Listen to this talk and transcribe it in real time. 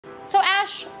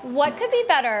Ash, what could be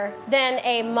better than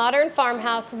a modern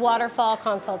farmhouse waterfall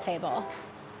console table?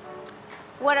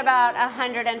 What about a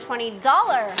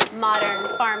 $120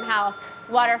 modern farmhouse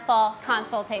waterfall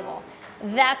console table?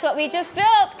 That's what we just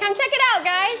built. Come check it out,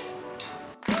 guys.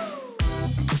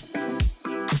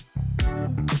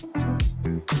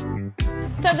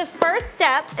 So the first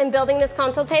step in building this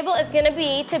console table is gonna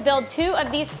be to build 2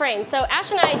 of these frames. So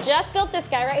Ash and I just built this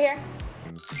guy right here.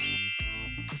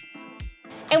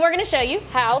 And we're gonna show you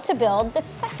how to build the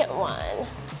second one.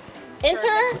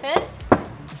 Enter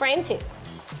frame 2.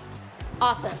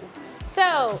 Awesome.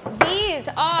 So these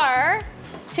are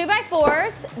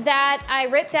 2x4s that I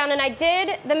ripped down, and I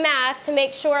did the math to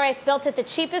make sure I built it the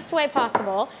cheapest way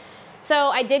possible. So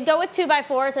I did go with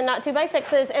 2x4s and not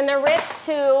 2x6s, and they're ripped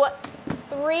to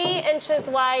 3 inches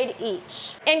wide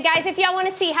each. And guys, if y'all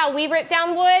wanna see how we rip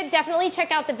down wood, definitely check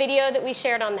out the video that we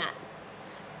shared on that.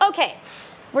 Okay,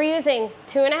 we're using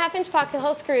 2.5-inch pocket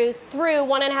hole screws through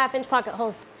 1.5-inch pocket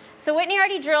holes. So Whitney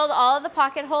already drilled all of the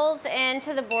pocket holes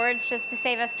into the boards just to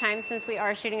save us time since we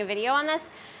are shooting a video on this.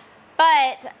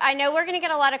 But I know we're gonna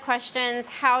get a lot of questions.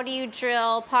 How do you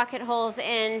drill pocket holes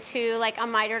into like a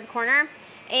mitered corner?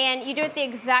 And you do it the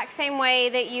exact same way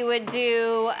that you would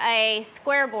do a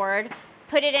square board.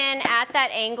 Put it in at that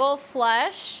angle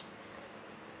flush,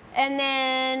 and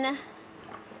then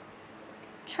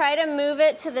try to move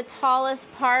it to the tallest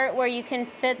part where you can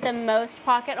fit the most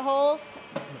pocket holes,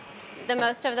 the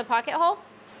most of the pocket hole.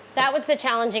 That was the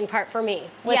challenging part for me.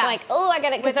 Was like, oh, I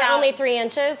got it, because they're only 3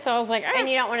 inches, so I was like, and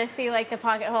you don't want to see like the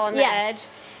pocket hole on the edge.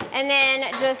 And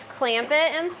then just clamp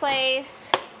it in place,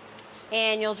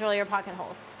 and you'll drill your pocket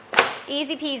holes.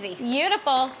 Easy peasy.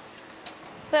 Beautiful.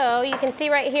 So you can see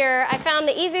right here, I found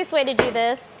the easiest way to do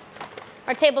this.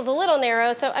 Our table's a little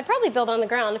narrow, so I'd probably build on the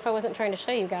ground if I wasn't trying to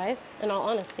show you guys, in all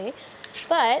honesty.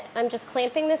 But I'm just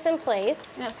clamping this in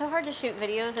place. Yeah, it's so hard to shoot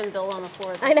videos and build on the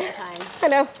floor at the same time. I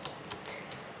know.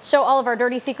 Show all of our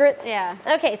dirty secrets. Yeah.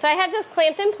 Okay, so I have this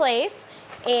clamped in place,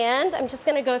 and I'm just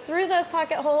gonna go through those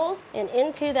pocket holes and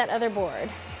into that other board.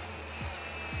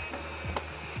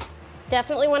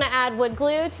 Definitely wanna add wood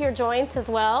glue to your joints as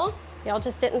well. Y'all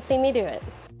just didn't see me do it.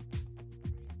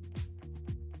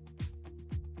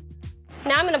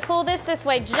 Now I'm gonna pull this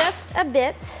way just a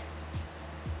bit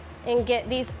and get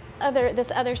this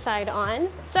other side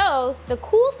on. So the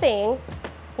cool thing,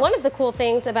 one of the cool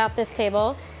things about this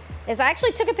table is I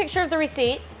actually took a picture of the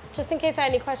receipt just in case I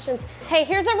had any questions. Hey,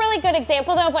 here's a really good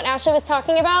example though of what Ashley was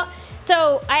talking about.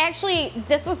 So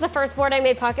this was the first board I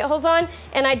made pocket holes on,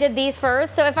 and I did these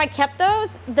first. So if I kept those,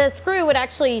 the screw would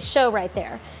actually show right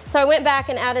there. So I went back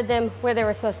and added them where they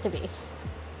were supposed to be.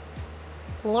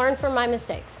 Learn from my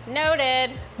mistakes.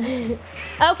 Noted.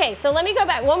 Okay, so let me go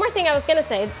back. One more thing I was gonna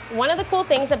say. One of the cool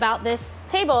things about this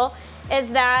table is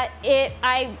that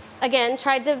I again,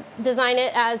 tried to design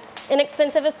it as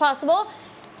inexpensive as possible.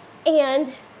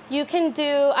 And you can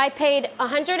I paid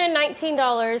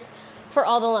 $119 for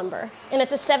all the lumber. And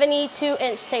it's a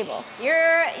 72-inch table.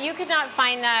 You could not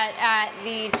find that at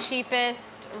the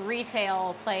cheapest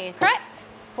retail place. Correct.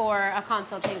 For a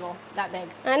console table that big.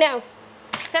 I know.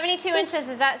 72 inches,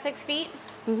 is that 6 feet?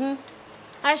 Mm-hmm.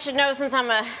 I should know since I'm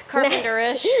a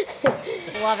carpenter-ish.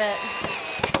 Love it.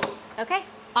 Okay.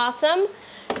 Awesome.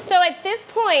 So at this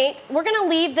point, we're gonna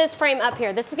leave this frame up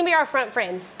here. This is gonna be our front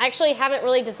frame. I actually haven't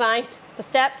really designed the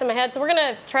steps in my head, so we're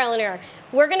gonna trial and error.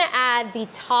 We're gonna add the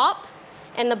top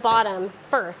and the bottom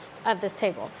first of this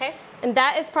table. Okay. And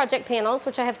that is project panels,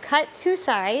 which I have cut to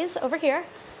size over here.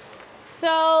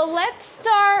 So let's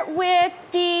start with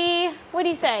the, what do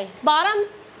you say, bottom?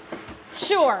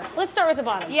 Sure, let's start with the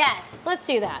bottom. Yes. Let's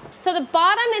do that. So the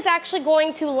bottom is actually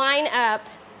going to line up.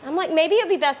 I'm like, maybe it'd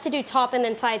be best to do top and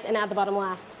then sides and add the bottom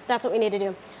last. That's what we need to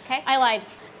do. Okay. I lied.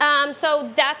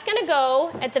 So that's gonna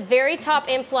go at the very top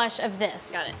and flush of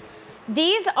this. Got it.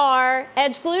 These are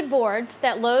edge glued boards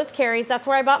that Lowe's carries. That's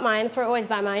where I bought mine. That's where I always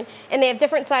buy mine. And they have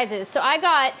different sizes. So I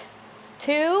got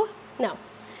 3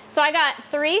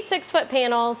 6-foot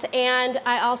panels, and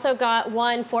I also got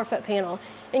 1 4-foot panel.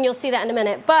 And you'll see that in a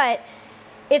minute. But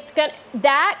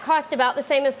that cost about the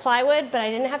same as plywood, but I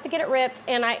didn't have to get it ripped,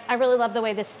 and I really love the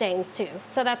way this stains too.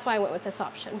 So that's why I went with this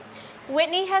option.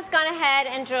 Whitney has gone ahead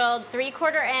and drilled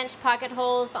 3/4-inch pocket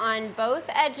holes on both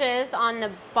edges on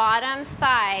the bottom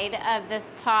side of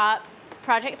this top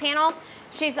project panel.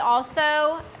 She's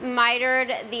also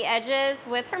mitered the edges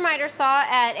with her miter saw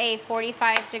at a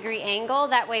 45-degree angle.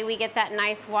 That way we get that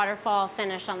nice waterfall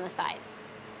finish on the sides.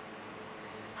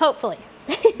 Hopefully.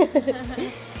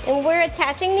 And we're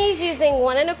attaching these using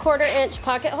 1 1/4-inch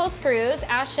pocket hole screws.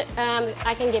 Ash,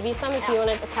 I can give you some if you want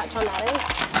to attach on that end.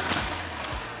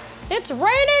 It's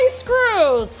raining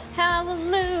screws.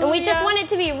 Hallelujah. And we just want it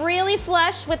to be really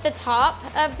flush with the top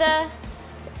of the...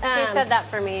 she said that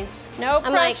for me. No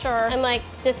pressure. I'm like,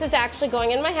 this is actually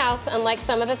going in my house, unlike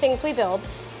some of the things we build.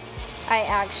 I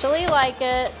actually like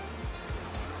it.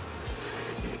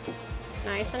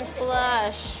 Nice and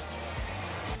flush.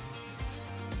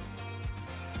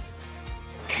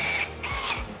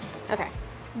 Okay.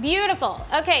 Beautiful.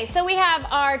 Okay, so we have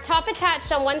our top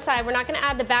attached on one side. We're not gonna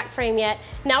add the back frame yet.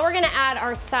 Now we're gonna add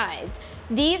our sides.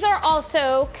 These are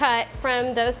also cut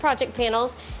from those project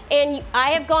panels, and I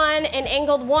have gone and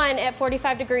angled one at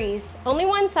 45 degrees, only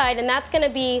one side, and that's gonna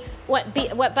be what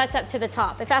butts up to the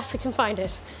top, if Ashley can find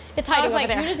it. It's hiding over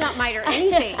there. Who did not miter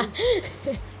anything?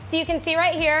 So you can see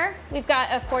right here, we've got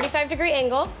a 45-degree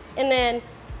angle, and then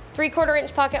 3/4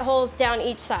 inch pocket holes down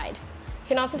each side.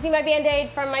 You can also see my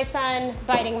Band-Aid from my son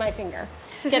biting my finger.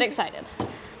 Get excited.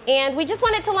 And we just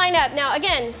want it to line up. Now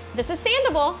again, this is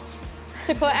sandable,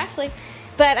 to quote Ashley,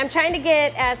 but I'm trying to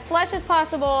get as flush as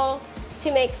possible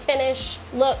to make finish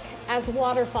look as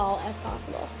waterfall as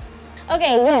possible.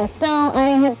 Okay, yes, so I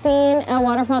have seen a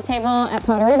waterfall table at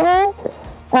Pottery Barn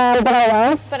that I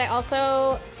love, but I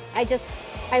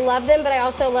love them, but I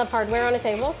also love hardware on a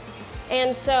table.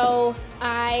 And so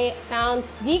I found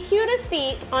the cutest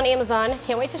feet on Amazon.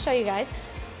 Can't wait to show you guys.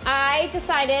 I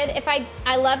decided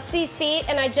I loved these feet,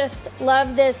 and I just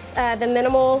love this, the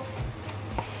minimal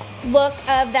look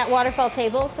of that waterfall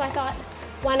table. So I thought,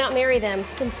 why not marry them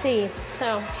and see?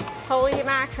 So, holy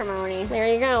matrimony. There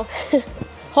you go.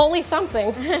 Holy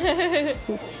something.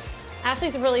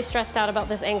 Ashley's really stressed out about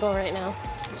this angle right now.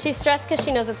 She's stressed because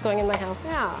she knows it's going in my house.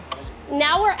 Yeah.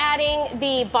 Now we're adding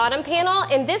the bottom panel,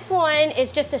 and this one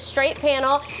is just a straight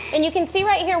panel. And you can see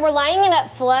right here, we're lining it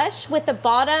up flush with the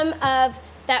bottom of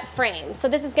that frame. So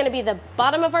this is gonna be the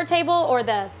bottom of our table, or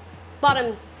the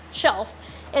bottom shelf,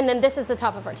 and then this is the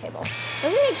top of our table.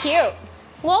 Isn't it cute?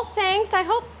 Well, thanks, I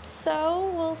hope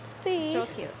so, we'll see. It's real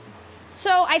cute.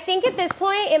 So I think at this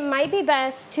point, it might be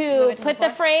best to put the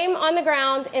frame on the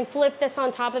ground and flip this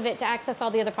on top of it to access all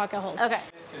the other pocket holes. Okay.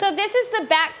 So this is the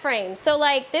back frame. So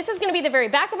like, this is gonna be the very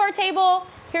back of our table.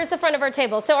 Here's the front of our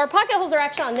table. So our pocket holes are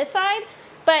actually on this side,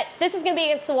 but this is gonna be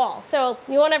against the wall. So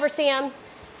you won't ever see them.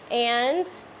 And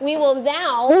we will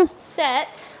now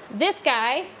set this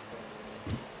guy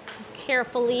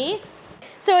carefully.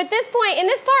 So at this point, in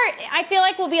this part, I feel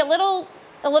like will be a little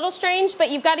strange, but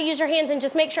you've got to use your hands and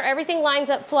just make sure everything lines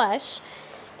up flush.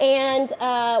 And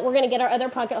we're gonna get our other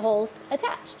pocket holes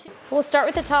attached. We'll start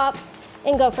with the top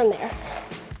and go from there.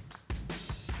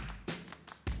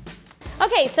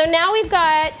 Okay, so now we've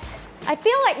got, I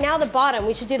feel like now the bottom,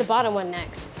 we should do the bottom one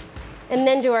next. And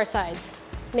then do our sides,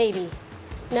 maybe.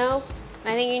 No?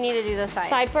 I think you need to do the sides.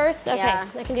 Side first? Okay, yeah.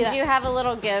 I can do that. You have a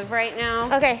little give right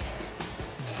now. Okay.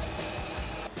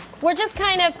 We're just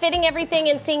kind of fitting everything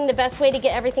and seeing the best way to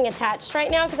get everything attached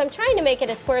right now, because I'm trying to make it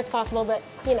as square as possible, but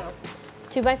you know,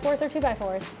 2x4s are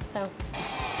 2x4s, so.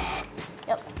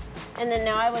 Yep. And then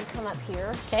now I would come up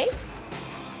here. Okay.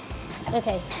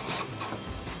 Okay.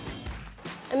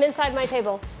 I'm inside my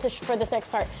table for this next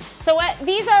part. So what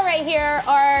these are right here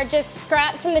are just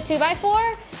scraps from the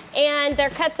 2x4, and they're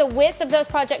cut the width of those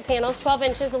project panels, 12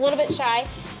 inches, a little bit shy.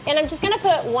 And I'm just gonna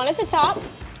put one at the top.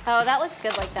 Oh, that looks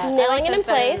good like that. Nailing it in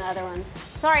place. Than the other ones.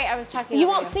 Sorry, I was talking. You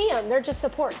won't see them. They're just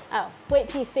supports. Oh. Wait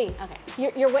till you see. Okay.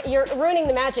 You're ruining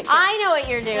the magic here. I know what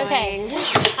you're doing. Okay.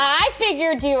 I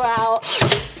figured you out.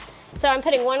 So I'm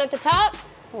putting one at the top,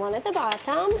 one at the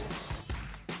bottom.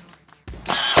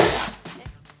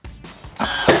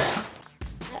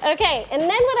 Okay, and then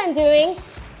what I'm doing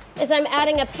is I'm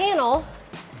adding a panel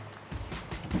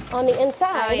on the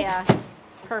inside. Oh yeah.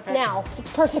 Perfect. Now, it's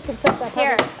perfect except I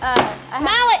Here,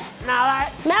 mallet!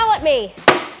 Mallet! Mallet me!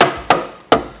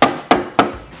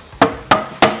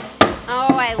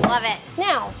 Oh, I love it.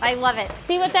 Now, I love it.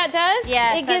 See what that does?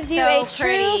 Yes, it gives you so a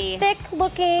pretty. true,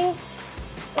 thick-looking.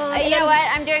 You know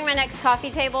what? I'm doing my next coffee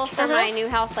table for my new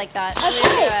house like that.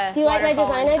 Okay. Do you like my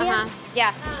design idea?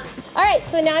 Yeah. All right,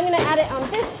 so now I'm going to add it on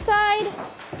this side.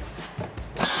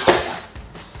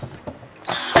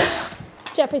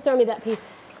 Jeffrey, throw me that piece.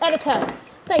 At a tub.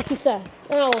 Thank you, sir.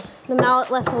 Oh, the mallet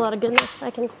left a lot of goodness.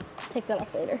 I can take that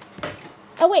off later.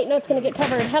 Oh wait, no, it's gonna get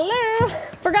covered. Hello.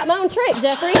 Forgot my own trick,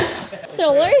 Jeffrey.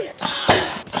 Silly.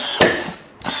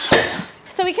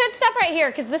 So we could stop right here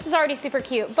because this is already super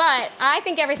cute, but I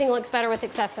think everything looks better with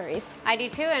accessories. I do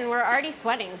too, and we're already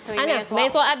sweating, so we may as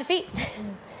well add the feet.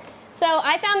 So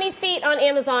I found these feet on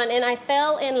Amazon and I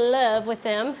fell in love with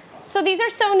them. So these are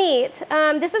so neat.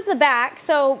 This is the back,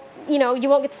 so you know, you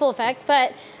won't get the full effect,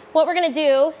 but what we're gonna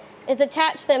do is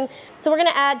attach them. So we're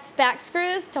gonna add back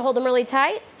screws to hold them really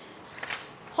tight.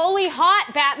 holy hot,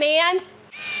 Batman.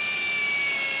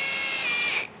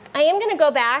 I am gonna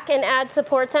go back and add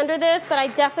supports under this, but I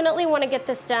definitely wanna get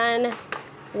this done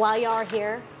while y'all are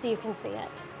here so you can see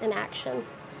it in action.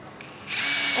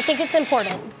 I think it's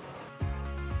important.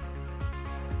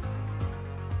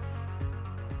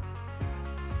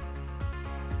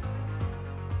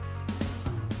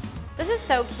 This is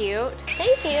so cute.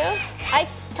 Thank you. I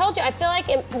told you, I feel like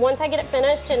once I get it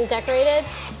finished and decorated,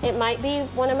 it might be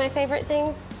one of my favorite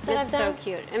things that I've done. It's so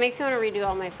cute. It makes me want to redo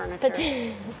all my furniture.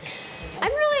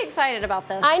 I'm really excited about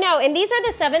this. I know, and these are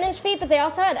the 7-inch feet, but they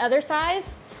also had other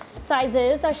sizes,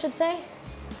 I should say.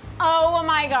 Oh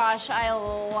my gosh, I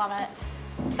love it.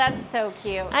 That's so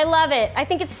cute. I love it. I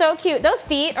think it's so cute. Those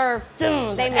feet are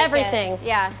they make everything.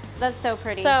 Yeah, that's so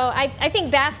pretty. So I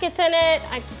think baskets in it,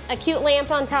 a cute lamp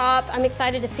on top. I'm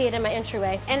excited to see it in my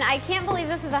entryway. And I can't believe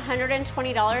this is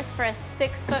 $120 for a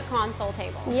 6-foot console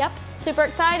table. Yep, super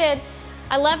excited.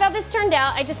 I love how this turned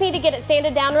out. I just need to get it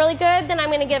sanded down really good. Then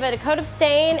I'm gonna give it a coat of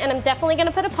stain, and I'm definitely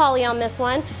gonna put a poly on this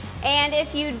one. And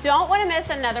if you don't want to miss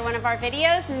another one of our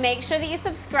videos, make sure that you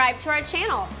subscribe to our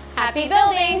channel. Happy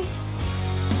building!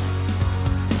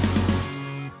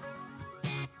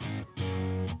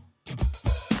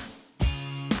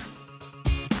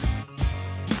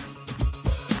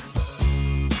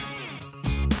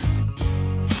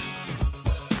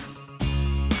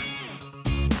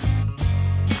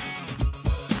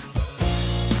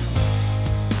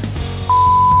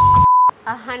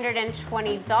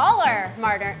 $120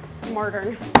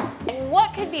 modern.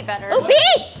 What could be better? Oh, B!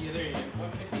 Yeah, there you go.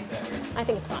 What could be better? I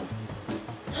think it's fun.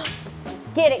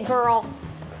 Get it, girl.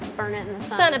 Burn it in the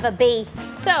sun. Son of a bee.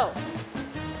 So,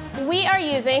 we are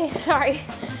using, sorry,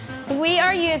 we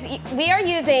are using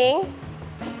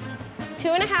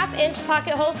 2.5-inch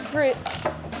pocket hole screw.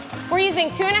 We're using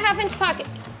 2.5-inch pocket.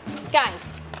 Guys,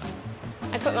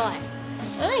 I quit my life.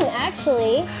 I'm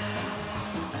actually,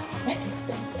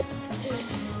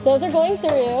 those are going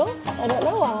through. I don't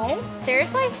know why.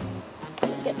 Seriously?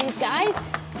 Get these guys.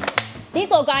 These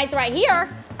little guys right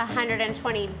here.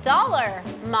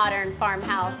 $120 modern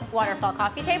farmhouse waterfall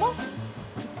coffee table.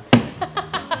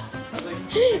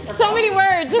 So many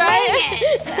words, right?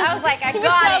 I was like, I she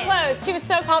got was so it. close. She was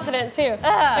so confident too.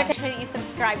 Make sure that you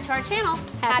subscribe to our channel.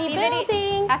 Happy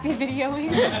building. Happy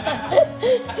videoing.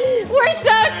 We're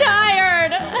so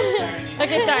tired.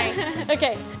 Okay, sorry.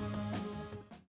 Okay.